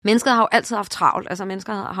Mennesker har jo altid haft travlt, altså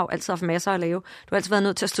mennesker har jo altid haft masser at lave. Du har altid været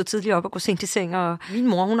nødt til at stå tidligt op og gå sent i seng, og min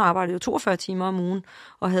mor, hun arbejdede jo 42 timer om ugen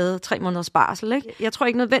og havde 3 måneders barsel, ikke? Jeg tror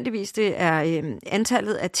ikke nødvendigvis, det er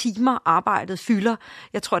antallet af timer, arbejdet fylder.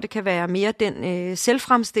 Jeg tror, det kan være mere den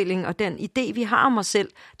selvfremstilling og den idé, vi har om os selv,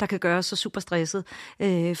 der kan gøre os så super stresset,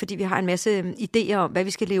 fordi vi har en masse idéer om, hvad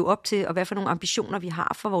vi skal leve op til, og hvad for nogle ambitioner vi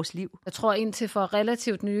har for vores liv. Jeg tror indtil for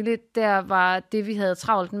relativt nyligt, der var det, vi havde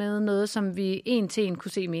travlt med, noget, som vi en til en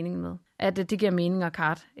kunne se meningen med. At det giver mening at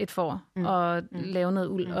karte et får, og lave noget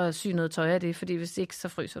uld og sy noget tøj af det, fordi hvis ikke, så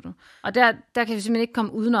fryser du. Og der kan vi simpelthen ikke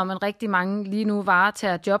komme udenom, at rigtig mange lige nu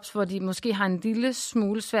varetager jobs, hvor de måske har en lille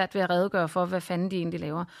smule svært ved at redegøre for, hvad fanden de egentlig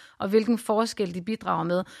laver, og hvilken forskel de bidrager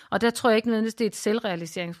med. Og der tror jeg ikke nødvendigvis, det er et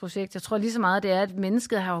selvrealiseringsprojekt. Jeg tror lige så meget, det er, at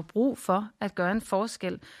mennesket har brug for at gøre en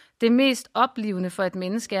forskel. Det mest oplivende for et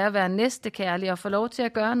menneske er at være næstekærlig og få lov til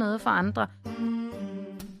at gøre noget for andre.